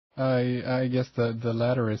I guess the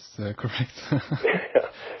latter is correct. Yeah.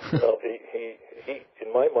 Well, he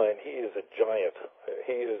in my mind, he is a giant.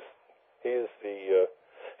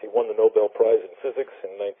 He won the Nobel Prize in Physics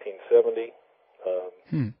in 1970.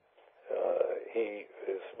 He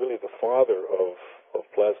is really the father of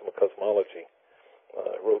plasma cosmology.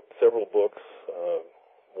 Wrote several books.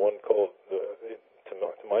 One called, to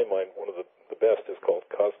my mind, one of the best is called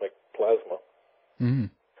Cosmic Plasma. And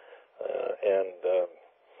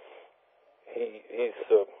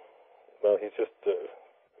he's just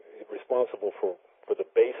responsible for the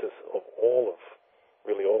basis of all of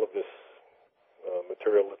this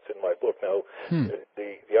material that's in my book. Now,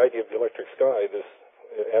 the idea of the electric sky,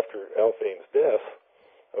 after Alfvén's death,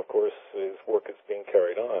 of course, his work is being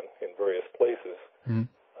carried on in various places,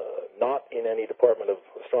 not in any department of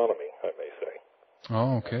astronomy, I may say.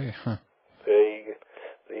 Oh, okay. Huh.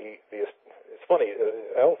 It's funny.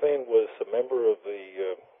 Alfvén was a member of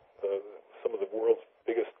some of the world's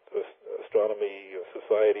biggest astronomy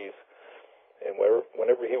societies, and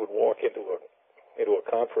whenever he would walk into a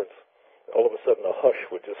conference, all of a sudden a hush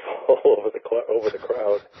would just fall over the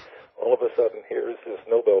crowd. All of a sudden, here's this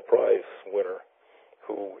Nobel Prize winner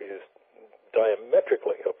who is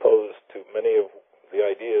diametrically opposed to many of the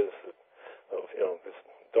ideas of this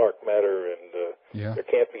dark matter, and there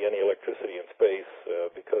can't be any electricity in space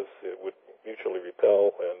because it would mutually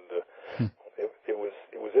repel. And it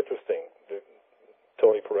was interesting.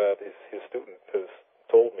 Tony Peratt, his student, has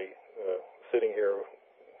told me, sitting here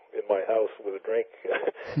in my house with a drink,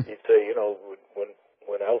 he'd say,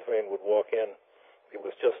 when Alfvén would walk in, it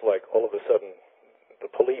was just like all of a sudden the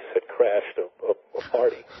police had crashed a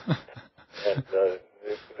party. And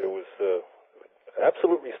there was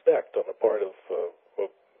absolute respect on the part of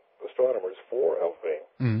astronomers for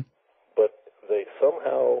Alfvén. But they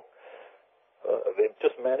somehow, they've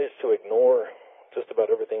just managed to ignore just about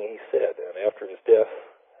everything he said. And after his death,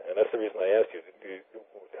 and that's the reason I asked you,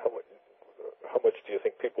 how much do you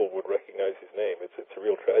think people would recognize his name? It's a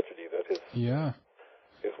real tragedy that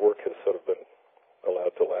his work has sort of been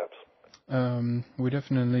allowed to lapse. We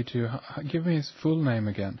definitely need to give me his full name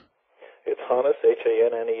again. It's Hannes,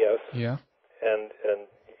 Hannes. Yeah. And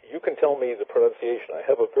you can tell me the pronunciation. I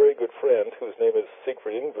have a very good friend whose name is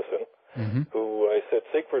Siegfried Ingvason, who I said,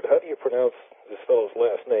 Siegfried, how do you pronounce this fellow's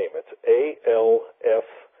last name? It's A-L-F-V-E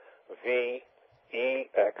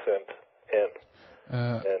accent N.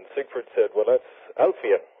 And Siegfried said, well, that's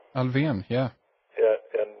Alfvén. Alfvén, yeah. Yeah,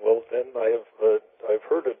 and well, then I've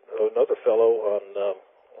heard another fellow on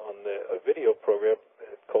a video program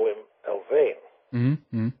call him Alfvén.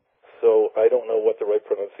 So I don't know what the right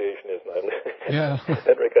pronunciation is.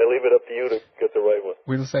 Henrik, I leave it up to you to get the right one.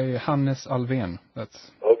 We'll say Hannes Alfvén.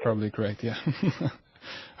 That's probably correct, yeah.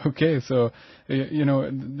 Okay, so,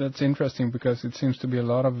 that's interesting because it seems to be a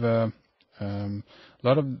lot of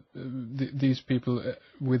these people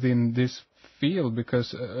within this field,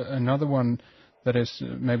 because another one that is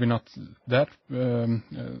maybe not that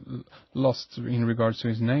lost in regards to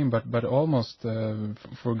his name, but almost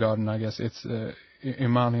forgotten, I guess, it's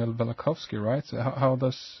Immanuel Velikovsky, right? So how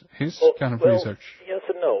does his kind of research? Yes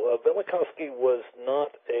and no. Velikovsky was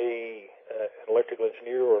not an electrical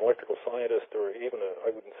engineer or an electrical scientist, or even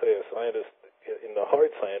I wouldn't say a scientist in the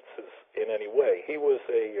hard sciences in any way. He was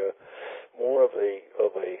more of a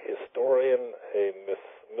historian, a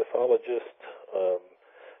mythologist.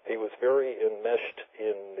 He was very enmeshed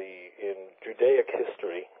in Judaic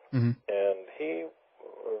history, and he.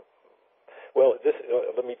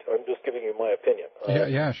 I'm just giving you my opinion.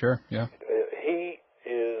 Yeah, sure, yeah. He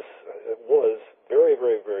was very,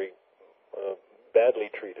 very, very badly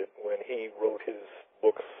treated when he wrote his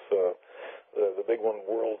books. The big one,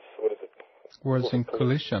 Worlds in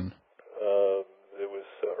Collision. There was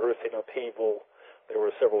Earth in Upheaval. There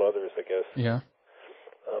were several others, I guess. Yeah.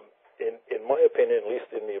 In my opinion, at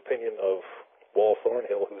least in the opinion of Wal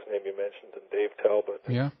Thornhill, whose name you mentioned, and Dave Talbot,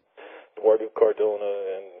 Eduardo Cardona,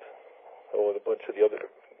 and a bunch of the other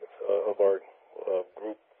of our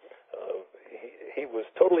group, he was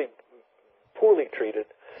totally poorly treated,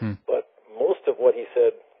 but most of what he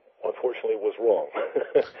said, unfortunately, was wrong.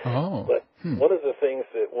 But one of the things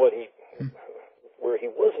where he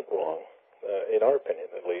wasn't wrong, in our opinion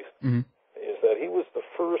at least, is that he was the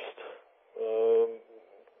first,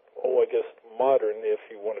 I guess modern, if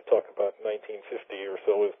you want to talk about 1950 or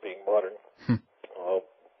so as being modern,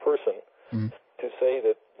 person to say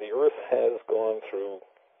that the Earth has gone through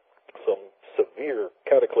some severe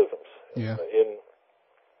cataclysms,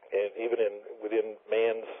 within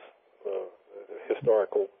man's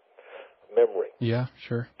historical memory. Yeah,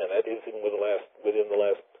 sure. And that is within the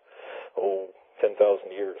last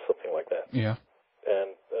 10,000 years, something like that. Yeah.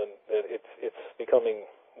 And becoming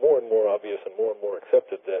more and more obvious and more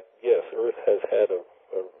accepted that, yes, Earth has had a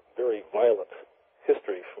very violent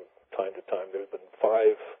history from time to time. There have been 5,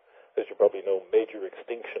 as you probably know, major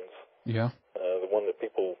extinctions. Yeah. The one that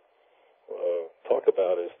people talk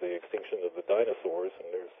about is the extinction of the dinosaurs,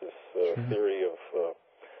 and there's this theory of,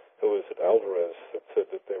 who is it, Alvarez, that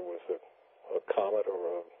said that there was a comet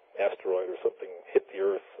or an asteroid or something hit the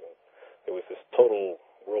Earth, and there was this total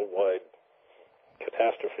worldwide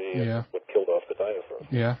catastrophe, and what killed off the dinosaurs.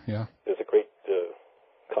 Yeah. There's a great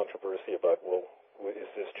controversy about, well, is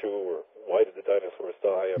this true, or why did the dinosaurs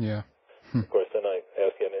die? And of course, then I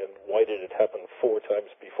ask you, and why did it happen 4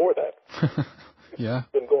 times before that? Yeah.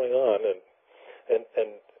 It's been going on, and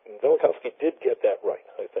Velikovsky did get that right,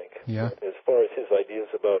 I think. Yeah. As far as his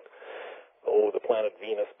ideas about, the planet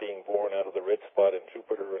Venus being born out of the red spot in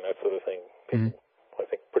Jupiter and that sort of thing, people, I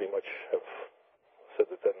think, pretty much have said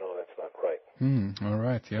that no, that's not right. All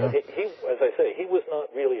right, yeah. But he, as I say, he was not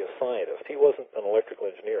really a scientist. He wasn't an electrical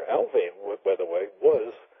engineer. Alfvén, by the way,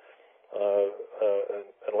 was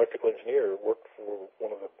an electrical engineer, worked for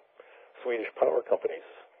one of the Swedish power companies.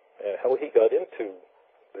 And how he got into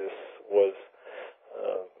this was,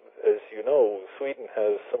 as you know, Sweden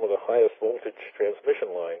has some of the highest voltage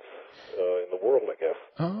transmission lines in the world, I guess.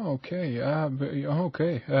 Oh, okay.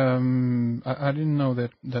 Okay. I didn't know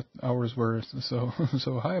that ours were so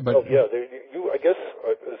high, but yeah, I guess,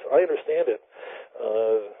 as I understand it,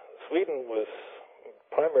 Sweden was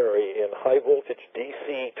primary in high voltage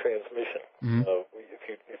DC transmission.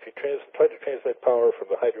 If you try to transmit power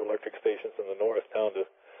from the hydroelectric stations in the north down to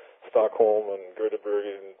Stockholm and Göteborg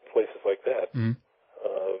and places like that,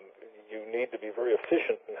 you need to be very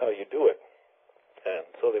efficient in how you do it. And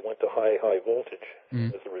so they went to high voltage.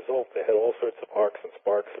 As a result, they had all sorts of arcs and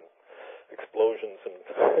sparks and explosions and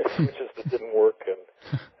switches that didn't work. And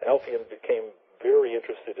Alfvén became very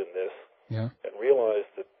interested in this and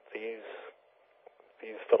realized that these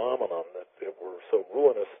phenomenon that were so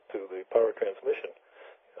ruinous to the power transmission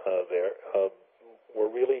were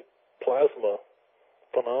really plasma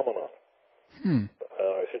phenomena.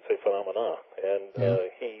 I should say phenomena. And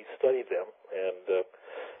he studied them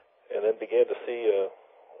and then began to see a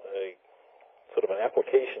sort of an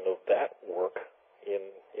application of that work in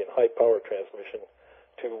high power transmission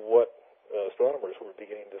to what astronomers were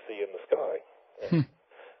beginning to see in the sky. And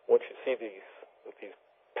once you see these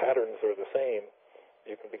patterns are the same,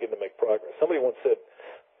 you can begin to make progress. Somebody once said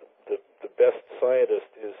the best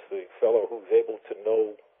scientist is the fellow who's able to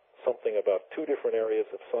know something about 2 different areas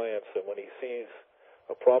of science, and when he sees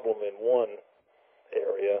a problem in one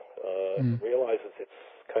area, realizes it's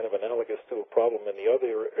kind of analogous to a problem in the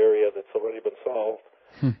other area that's already been solved,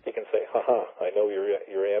 he can say, "Ha, I know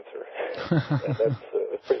your answer." And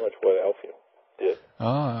that's pretty much what Alfvén did.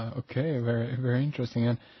 Ah, okay, very very interesting.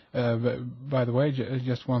 And by the way,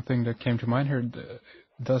 just one thing that came to mind here: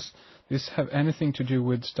 does this have anything to do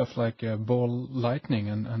with stuff like ball lightning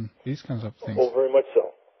and these kinds of things? Oh, very much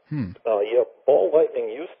so. Yeah, ball lightning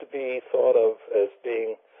used to be thought of as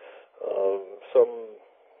being some,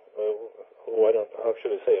 how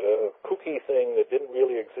should I say it, a kooky thing that didn't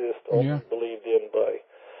really exist, only believed in by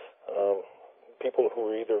people who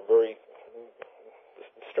were either very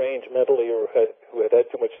strange mentally or who had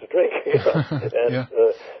too much to drink. And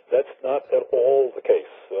that's not at all the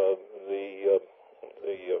case.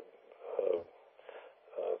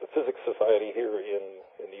 The Physics Society here in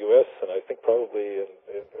the U.S. and I think probably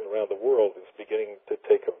around the world is beginning to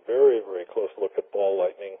take a very, very close look at ball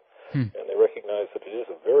lightning, and they recognize that it is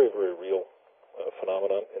a very, very real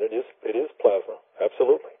phenomenon, and it is plasma,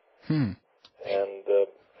 absolutely. And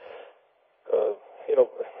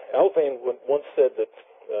Alfvén once said that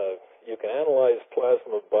you can analyze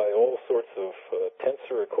plasma by all sorts of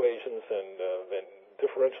tensor equations and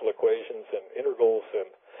differential equations and integrals,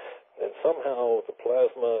 and somehow the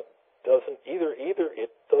plasma doesn't either it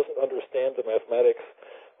doesn't understand the mathematics,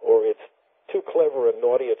 or it's too clever and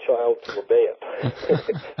naughty a child to obey it.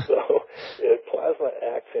 So plasma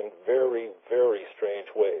acts in very,